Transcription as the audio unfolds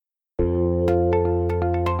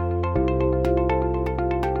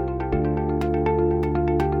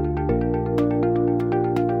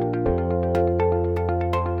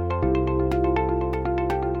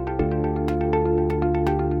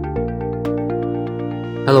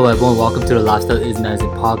Hello everyone, welcome to the Lifestyle is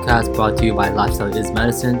Medicine podcast brought to you by Lifestyle is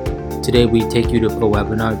Medicine. Today we take you to a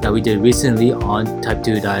webinar that we did recently on type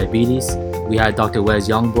 2 diabetes. We had Dr. Wes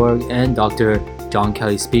Youngborg and Dr. John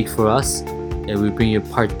Kelly speak for us, and we bring you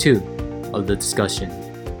part 2 of the discussion.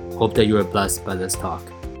 Hope that you are blessed by this talk.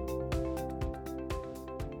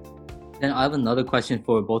 Then I have another question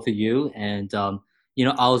for both of you, and I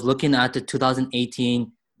was looking at the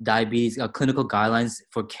 2018 diabetes clinical guidelines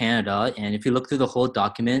for Canada, and if you look through the whole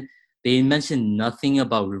document, they mention nothing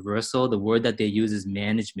about reversal. The word that they use is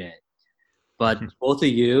management. But both of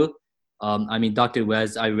you, Dr.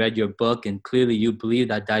 Wes, I read your book, and clearly you believe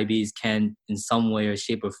that diabetes can, in some way or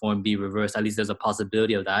shape or form, be reversed. At least there's a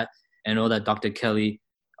possibility of that. And I know that Dr. Kelly,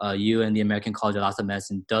 you and the American College of Lifestyle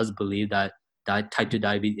Medicine does believe that type 2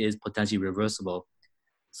 diabetes is potentially reversible.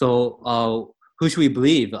 So who should we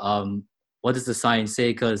believe? What does the science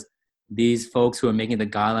say? Because these folks who are making the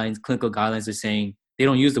guidelines, clinical guidelines, are saying they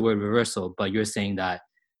don't use the word reversal, but you're saying that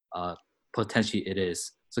potentially it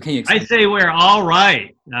is. So can you explain? I say we're all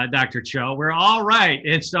right, Dr. Cho. We're all right.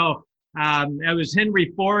 And so it was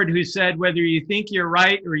Henry Ford who said, whether you think you're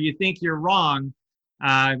right or you think you're wrong,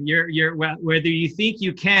 whether you think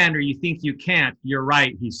you can or you think you can't, you're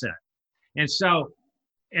right, he said. And so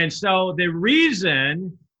the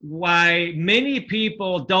reason why many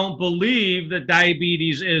people don't believe that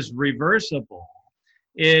diabetes is reversible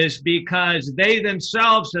is because they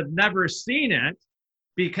themselves have never seen it,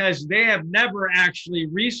 because they have never actually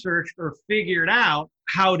researched or figured out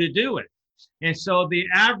how to do it. And so the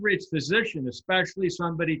average physician, especially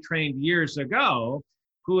somebody trained years ago,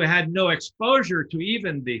 who had no exposure to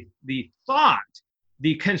even the thought,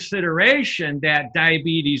 the consideration that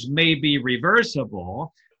diabetes may be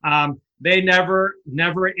reversible, they never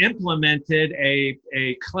implemented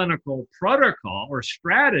a clinical protocol or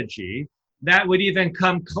strategy that would even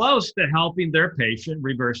come close to helping their patient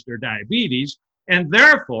reverse their diabetes, and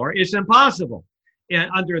therefore it's impossible.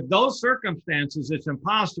 And under those circumstances, it's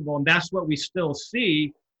impossible, and that's what we still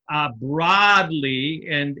see broadly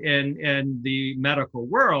in the medical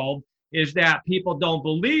world, is that people don't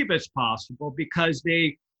believe it's possible because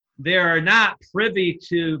they are not privy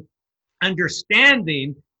to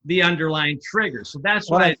understanding the underlying triggers. So that's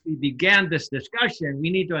why as we began this discussion, we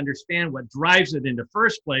need to understand what drives it in the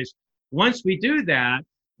first place. Once we do that,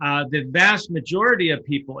 the vast majority of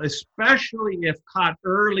people, especially if caught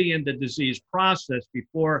early in the disease process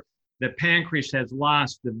before the pancreas has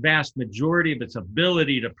lost the vast majority of its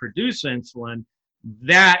ability to produce insulin,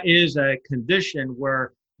 that is a condition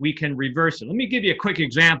where we can reverse it. Let me give you a quick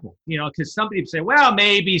example, because somebody would say, well,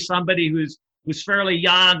 maybe somebody who's fairly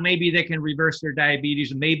young, maybe they can reverse their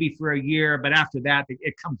diabetes, maybe for a year, but after that,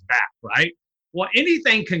 it comes back, right? Well,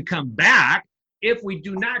 anything can come back if we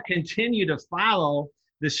do not continue to follow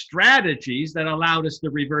the strategies that allowed us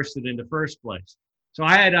to reverse it in the first place. So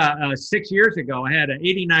I had 6 years ago, I had an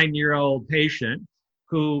 89-year-old patient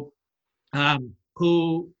who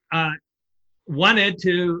wanted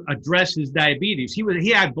to address his diabetes.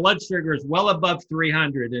 He had blood sugars well above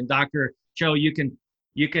 300, and Dr. Cho, you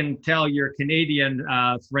can tell your Canadian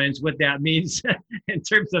friends what that means in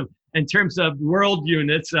terms of world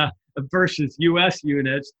units versus U.S.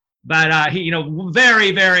 units. But he,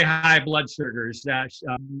 very, very high blood sugars,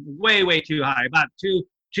 way too high, about two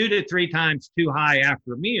to three times too high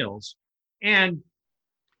after meals, and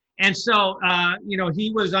so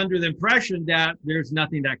he was under the impression that there's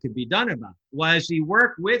nothing that could be done about it. Well, as he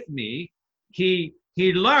worked with me, he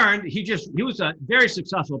learned. He was a very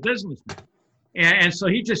successful businessman, and so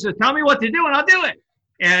he just said, "Tell me what to do, and I'll do it."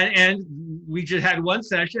 And we just had one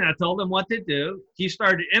session. I told him what to do. He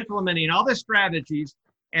started implementing all the strategies.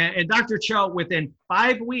 And Dr. Cho, within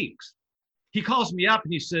 5 weeks, he calls me up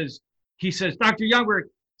and he says, Dr. Youngberg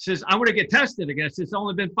says, I want to get tested again. I said, it's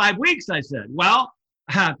only been 5 weeks. I said, well,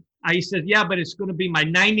 he said, yeah, but it's going to be my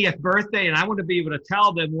 90th birthday, and I want to be able to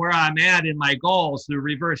tell them where I'm at in my goals to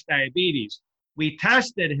reverse diabetes. We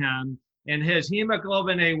tested him, and his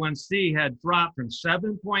hemoglobin A1C had dropped from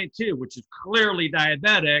 7.2, which is clearly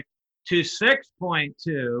diabetic, to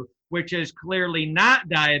 6.2, which is clearly not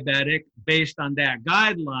diabetic based on that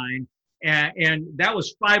guideline. And that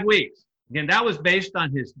was 5 weeks. Again, that was based on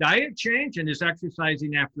his diet change and his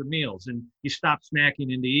exercising after meals. And he stopped snacking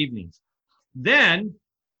in the evenings. Then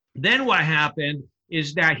what happened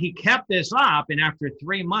is that he kept this up. And after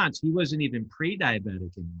 3 months, he wasn't even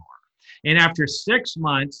pre-diabetic anymore. And after 6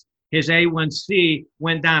 months, his A1C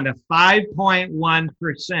went down to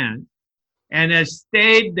 5.1% and has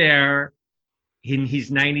stayed there. He's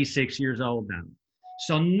 96 years old now.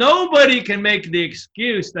 So nobody can make the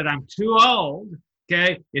excuse that I'm too old,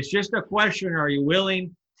 okay? It's just a question, are you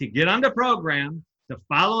willing to get on the program, to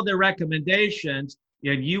follow the recommendations,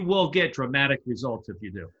 and you will get dramatic results if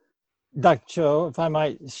you do. Dr. Cho, if I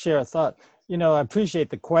might share a thought, I appreciate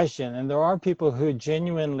the question. And there are people who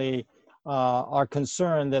genuinely are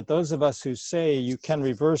concerned that those of us who say you can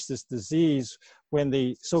reverse this disease when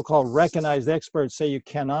the so-called recognized experts say you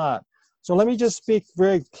cannot. So let me just speak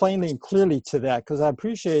very plainly and clearly to that, because I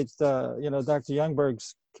appreciate, Dr.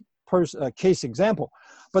 Youngberg's case example.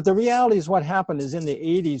 But the reality is what happened is in the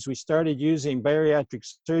 80s, we started using bariatric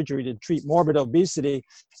surgery to treat morbid obesity.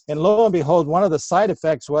 And lo and behold, one of the side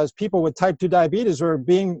effects was people with type 2 diabetes were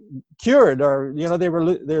being cured, or,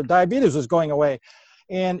 their diabetes was going away.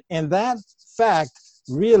 And that fact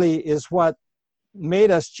really is what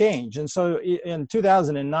made us change. And so in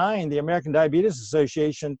 2009, the American Diabetes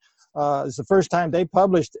Association is the first time they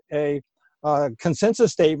published a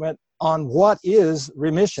consensus statement on what is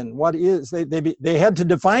remission. What is, they had to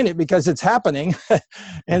define it because it's happening.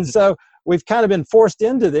 And so we've kind of been forced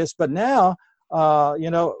into this, but now,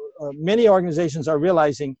 many organizations are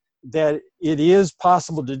realizing that it is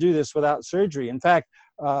possible to do this without surgery. In fact,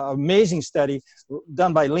 amazing study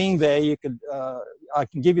done by Lingvei, I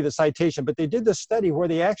can give you the citation, but they did this study where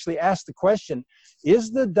they actually asked the question,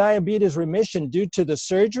 is the diabetes remission due to the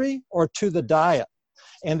surgery or to the diet?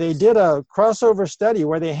 And they did a crossover study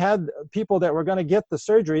where they had people that were going to get the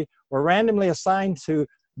surgery were randomly assigned to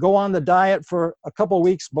go on the diet for a couple of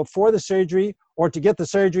weeks before the surgery, or to get the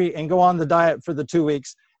surgery and go on the diet for the 2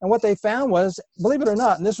 weeks. And what they found was, believe it or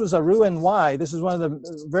not, and this was a Roux-en-Y, this is one of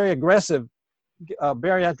the very aggressive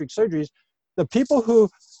bariatric surgeries, the people who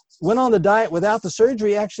went on the diet without the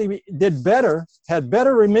surgery actually did better, had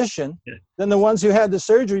better remission than the ones who had the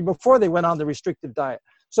surgery before they went on the restrictive diet.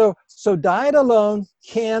 So diet alone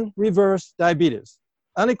can reverse diabetes.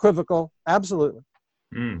 Unequivocal, absolutely.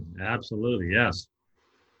 Absolutely, yes.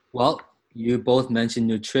 Well, you both mentioned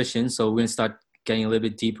nutrition, so we're going to start getting a little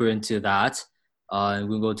bit deeper into that. And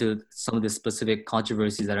we'll go to some of the specific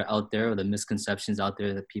controversies that are out there, or the misconceptions out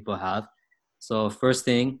there that people have. So first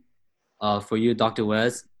thing, for you, Dr.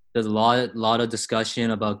 Wes, there's a lot of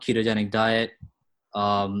discussion about ketogenic diet.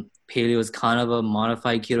 Paleo is kind of a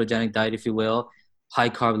modified ketogenic diet, if you will. High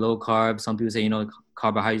carb, low carb. Some people say,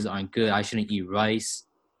 carbohydrates aren't good. I shouldn't eat rice.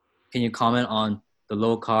 Can you comment on the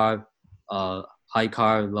low carb, high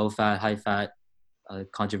carb, low fat, high fat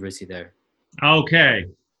controversy there? Okay.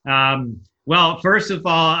 Well, first of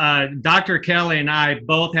all, Dr. Kelly and I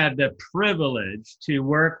both had the privilege to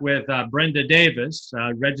work with Brenda Davis,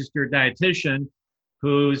 a registered dietitian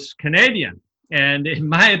who's Canadian. And in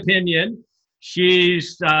my opinion,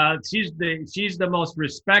 she's the most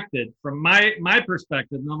respected, from my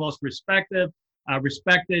perspective, the most respected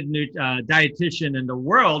dietitian in the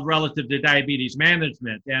world relative to diabetes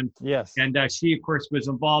management. And yes, and she of course was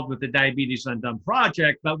involved with the Diabetes Undone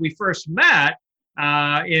project. But we first met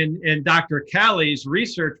in Dr. Kelly's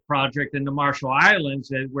research project in the Marshall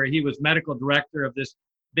Islands, where he was medical director of this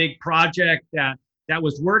big project that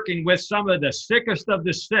was working with some of the sickest of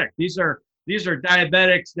the sick. These are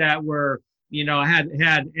diabetics that were,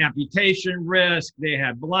 had amputation risk, they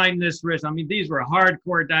had blindness risk. I mean, these were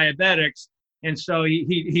hardcore diabetics. And so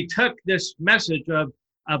he took this message of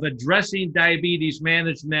addressing diabetes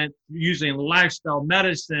management using lifestyle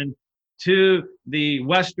medicine to the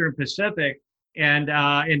Western Pacific. And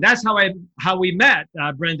that's how we met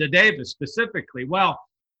Brenda Davis specifically. Well,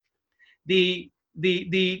 the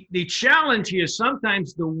challenge here is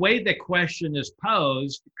sometimes the way the question is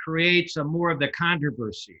posed creates more of the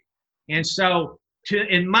controversy. And so,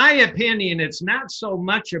 in my opinion, it's not so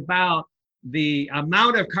much about the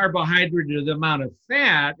amount of carbohydrate or the amount of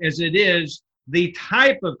fat as it is the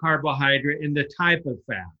type of carbohydrate and the type of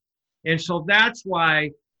fat. And so that's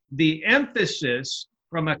why the emphasis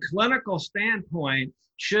from a clinical standpoint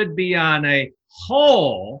should be on a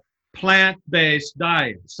whole plant-based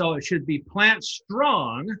diet. So it should be plant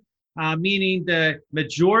strong, meaning the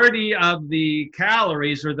majority of the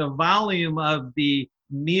calories or the volume of the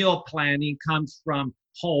meal planning comes from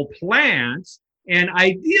whole plants, and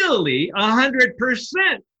ideally 100%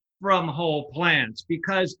 from whole plants,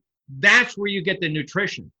 because that's where you get the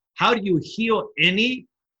nutrition. How do you heal any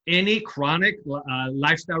chronic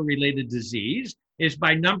lifestyle related disease? Is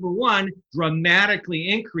by, number one, dramatically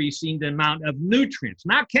increasing the amount of nutrients,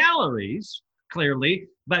 not calories, clearly,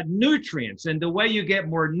 but nutrients. And the way you get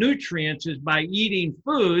more nutrients is by eating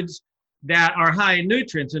foods that are high in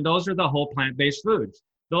nutrients, and those are the whole plant-based foods.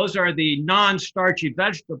 Those are the non-starchy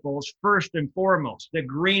vegetables, first and foremost, the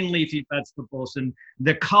green leafy vegetables and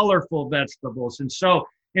the colorful vegetables. And so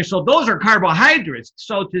those are carbohydrates.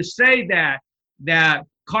 So to say that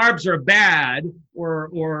carbs are bad,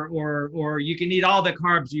 or you can eat all the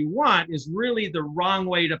carbs you want, is really the wrong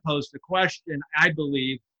way to pose the question, I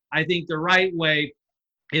believe. I think the right way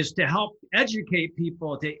is to help educate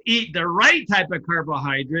people to eat the right type of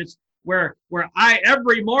carbohydrates, where I,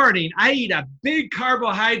 every morning, I eat a big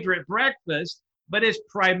carbohydrate breakfast, but it's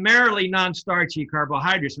primarily non-starchy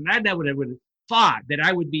carbohydrates. And I never would have thought that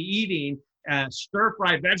I would be eating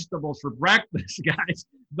stir-fried vegetables for breakfast, guys.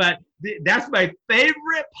 But that's my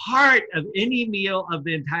favorite part of any meal of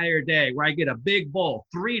the entire day, where I get a big bowl,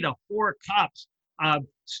 3 to 4 cups of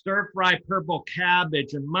stir-fried purple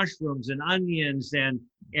cabbage and mushrooms and onions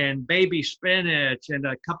and baby spinach and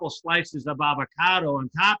a couple slices of avocado on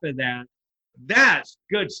top of that. That's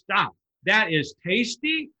good stuff. That is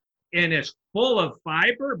tasty, and it's full of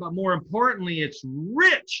fiber, but more importantly, it's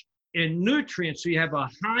rich in nutrients. So you have a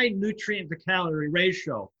high nutrient to calorie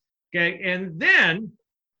ratio. Okay. And then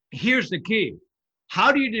here's the key.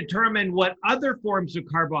 How do you determine what other forms of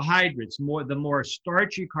carbohydrates, the more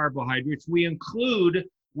starchy carbohydrates, we include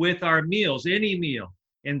with our meals, any meal?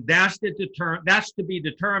 And that's to be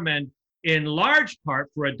determined in large part,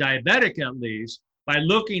 for a diabetic at least, by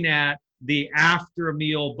looking at the after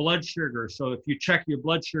meal blood sugar. So if you check your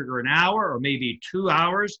blood sugar an hour or maybe 2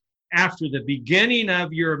 hours after the beginning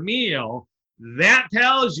of your meal, that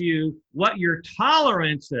tells you what your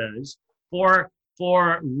tolerance is for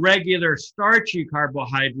regular starchy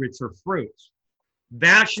carbohydrates or fruits.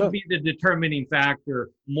 That should be the determining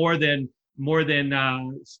factor more than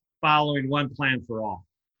following one plan for all.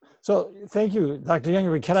 So thank you, Dr.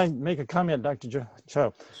 Youngerby. Can I make a comment, Dr. Cho?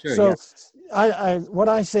 Sure, so yeah. What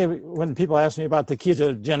I say when people ask me about the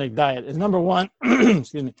ketogenic diet is, number one,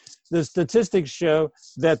 excuse me, the statistics show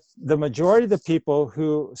that the majority of the people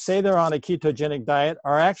who say they're on a ketogenic diet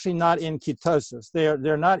are actually not in ketosis.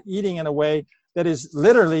 They're not eating in a way that is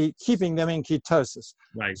literally keeping them in ketosis.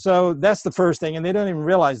 Right. So that's the first thing, and they don't even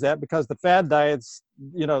realize that, because the fad diets,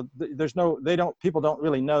 people don't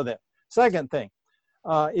really know that. Second thing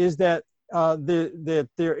is that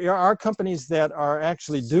there are companies that are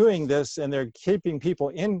actually doing this, and they're keeping people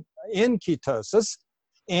in ketosis,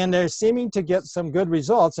 and they're seeming to get some good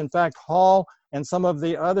results. In fact, Hall and some of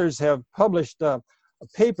the others have published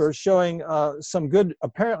papers showing some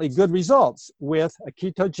apparently good results with a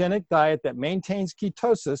ketogenic diet that maintains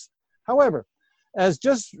ketosis. However,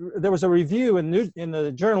 there was a review in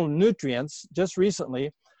the journal Nutrients just recently,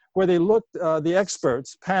 where they looked, the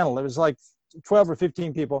experts panel, it was like 12 or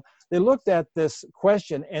 15 people, they looked at this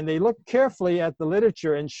question, and they looked carefully at the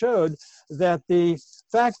literature and showed that the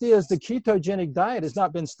fact is the ketogenic diet has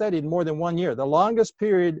not been studied more than 1 year. The longest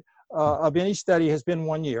period of any study has been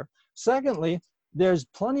 1 year. Secondly, there's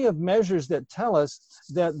plenty of measures that tell us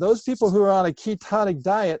that those people who are on a ketogenic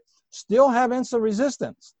diet still have insulin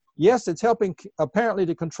resistance. Yes, it's helping apparently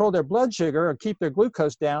to control their blood sugar or keep their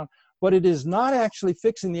glucose down, but it is not actually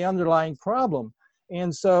fixing the underlying problem.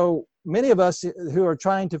 And so many of us who are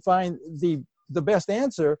trying to find the best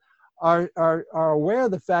answer are aware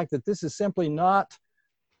of the fact that this is simply not,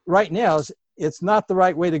 right now, it's not the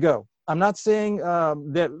right way to go. I'm not saying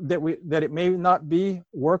that it may not be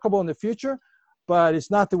workable in the future, but it's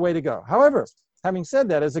not the way to go. However, having said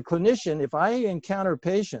that, as a clinician, if I encounter a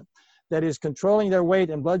patient that is controlling their weight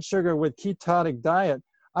and blood sugar with ketogenic diet,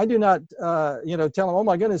 I do not, tell them, oh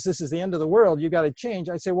my goodness, this is the end of the world, you got to change.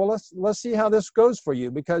 I say, well, let's see how this goes for you,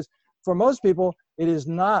 because for most people, it is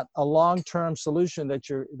not a long-term solution that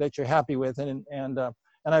you're happy with, and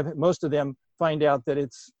most of them find out that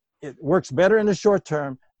it works better in the short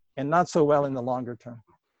term and not so well in the longer term.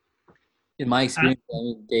 In my experience,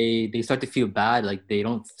 they start to feel bad, like they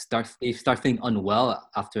start feeling unwell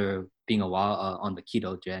after being a while on the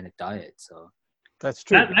ketogenic diet. So that's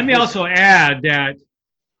true. Let me also add that,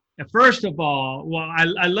 first of all,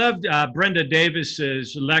 I loved Brenda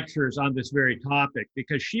Davis's lectures on this very topic,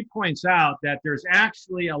 because she points out that there's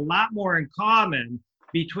actually a lot more in common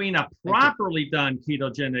between a properly done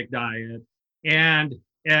ketogenic diet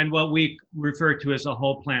and what we refer to as a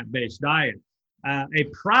whole plant-based diet. A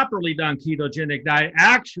properly done ketogenic diet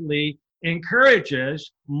actually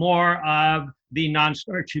encourages more of the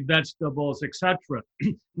non-starchy vegetables, etc.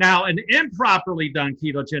 Now, an improperly done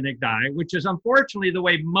ketogenic diet, which is unfortunately the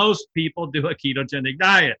way most people do a ketogenic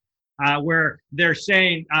diet, where they're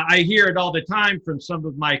saying, I hear it all the time from some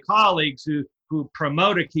of my colleagues who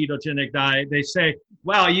promote a ketogenic diet. They say,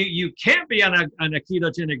 well, you can't be on a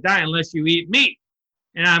ketogenic diet unless you eat meat.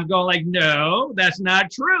 And I'm going like, no, that's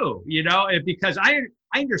not true, because I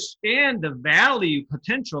understand the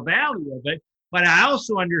potential value of it, but I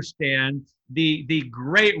also understand the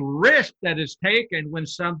great risk that is taken when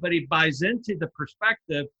somebody buys into the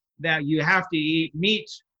perspective that you have to eat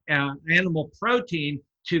meats, animal protein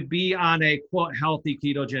to be on a quote healthy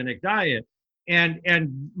ketogenic diet.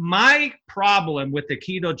 And my problem with the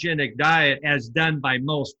ketogenic diet, as done by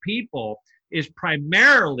most people, is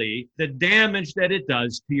primarily the damage that it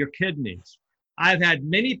does to your kidneys. I've had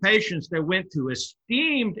many patients that went to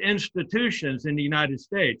esteemed institutions in the United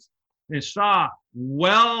States and saw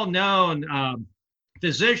well-known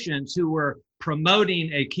physicians who were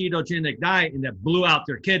promoting a ketogenic diet and that blew out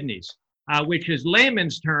their kidneys, which is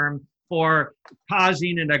layman's term for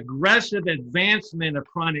causing an aggressive advancement of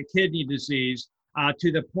chronic kidney disease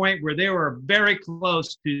to the point where they were very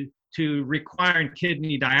close to requiring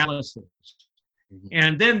kidney dialysis.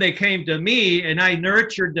 And then they came to me and I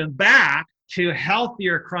nurtured them back to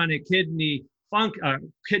healthier chronic kidney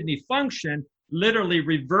function, literally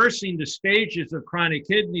reversing the stages of chronic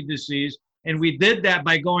kidney disease. And we did that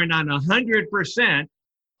by going on 100%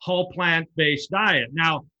 whole plant-based diet.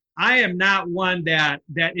 Now, I am not one that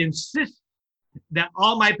insists that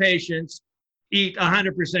all my patients eat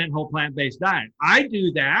 100% whole plant-based diet. I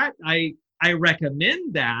do that. I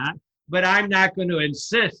recommend that, but I'm not going to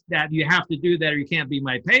insist that you have to do that or you can't be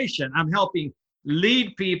my patient. I'm helping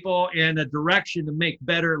lead people in a direction to make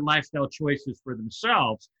better lifestyle choices for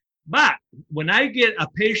themselves. But when I get a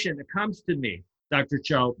patient that comes to me, Dr.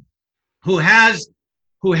 Cho, who has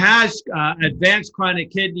advanced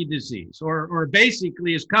chronic kidney disease, or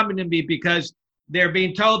basically is coming to me because they're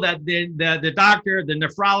being told that the doctor, the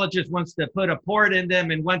nephrologist wants to put a port in them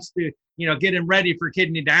and wants to, get them ready for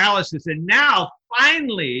kidney dialysis. And now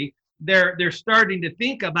finally they're starting to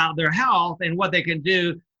think about their health and what they can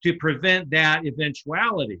do to prevent that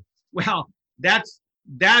eventuality. Well, that's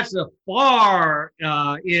a far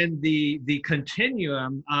in the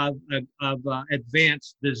continuum of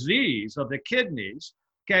advanced disease of the kidneys.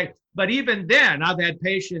 Okay, but even then, I've had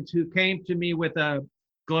patients who came to me with a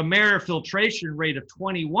glomerular filtration rate of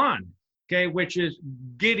 21, okay, which is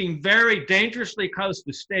getting very dangerously close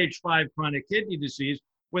to stage 5 chronic kidney disease,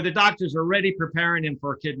 where the doctors are already preparing him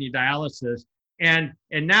for kidney dialysis. And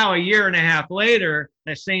now a year and a half later,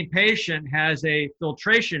 that same patient has a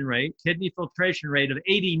kidney filtration rate of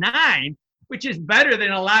 89, which is better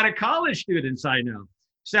than a lot of college students I know.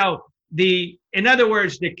 So in other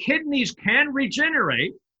words, the kidneys can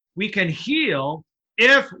regenerate. We can heal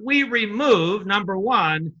if we remove, number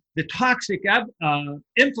one, the toxic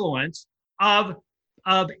influence of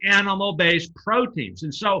animal-based proteins.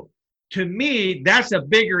 And so to me, that's a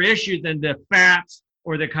bigger issue than the fats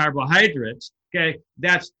or the carbohydrates. Okay,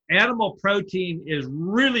 that's animal protein is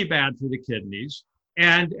really bad for the kidneys.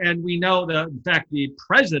 And we know that, in fact, the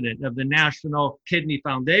president of the National Kidney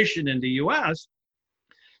Foundation in the US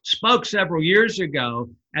spoke several years ago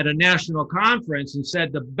at a national conference and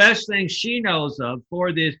said the best thing she knows of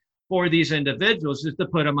for these individuals is to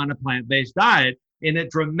put them on a plant-based diet, and it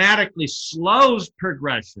dramatically slows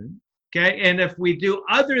progression. Okay, and if we do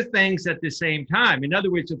other things at the same time, in other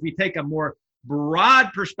words, if we take a more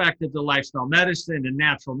broad perspective to lifestyle medicine and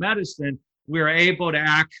natural medicine, we're able to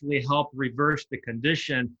actually help reverse the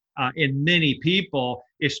condition in many people,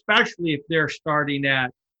 especially if they're starting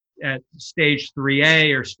at stage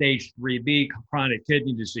 3A or stage 3B chronic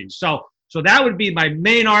kidney disease. So that would be my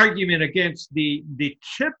main argument against the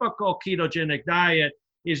typical ketogenic diet,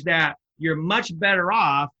 is that you're much better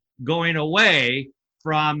off going away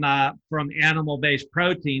from animal-based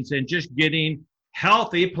proteins and just getting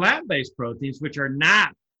healthy plant-based proteins, which are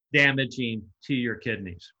not damaging to your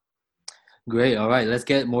kidneys. Great. All right. Let's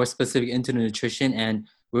get more specific into the nutrition, and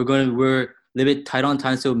we're a little bit tight on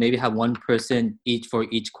time, so maybe have one person each for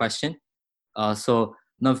each question. So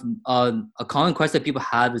a common question that people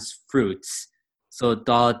have is fruits. So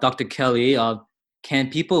Dr. Kelly, can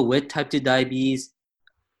people with type 2 diabetes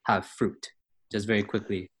have fruit? Just very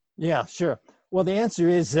quickly. Yeah, sure. Well, the answer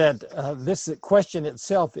is that this question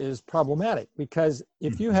itself is problematic, because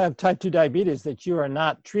if you have type 2 diabetes that you are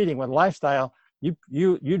not treating with lifestyle,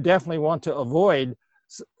 you definitely want to avoid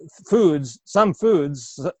some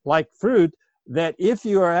foods like fruit, that if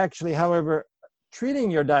you are actually, however, treating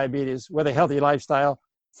your diabetes with a healthy lifestyle,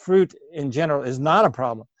 fruit in general is not a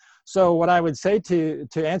problem. So what I would say to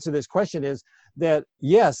answer this question is that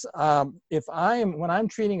yes, when I'm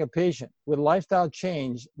treating a patient with lifestyle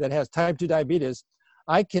change that has type 2 diabetes,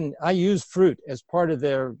 I use fruit as part of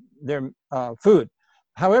their food.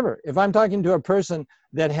 However, if I'm talking to a person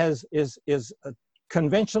that is a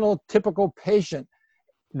conventional, typical patient,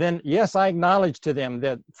 then yes, I acknowledge to them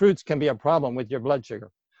that fruits can be a problem with your blood sugar.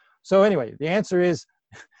 So anyway, the answer is,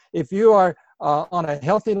 if you are on a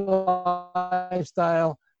healthy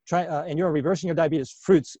lifestyle, and you're reversing your diabetes,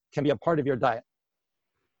 fruits can be a part of your diet.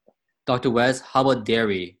 Dr. West, how about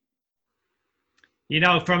dairy?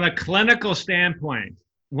 From a clinical standpoint,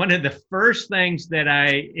 one of the first things that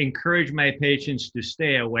I encourage my patients to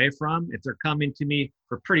stay away from, if they're coming to me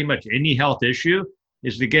for pretty much any health issue,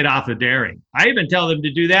 is to get off of dairy. I even tell them to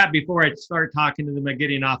do that before I start talking to them about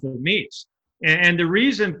getting off of meats. And the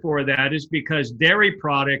reason for that is because dairy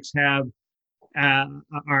products are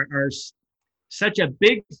such a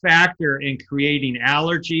big factor in creating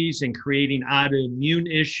allergies and creating autoimmune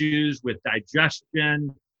issues with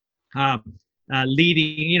digestion,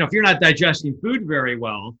 leading, if you're not digesting food very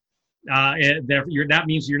well, that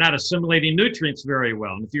means you're not assimilating nutrients very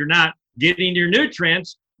well. And if you're not getting your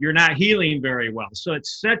nutrients, you're not healing very well. So it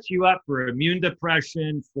sets you up for immune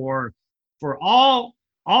depression, for all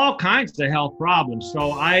kinds of health problems.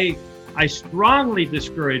 So I strongly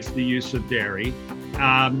discourage the use of dairy,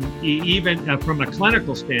 even from a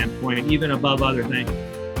clinical standpoint, even above other things.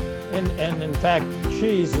 And in fact,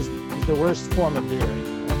 cheese is the worst form of dairy.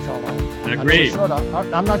 That's all. Agreed.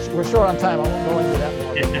 We're short on time. I won't go into that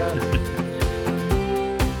more.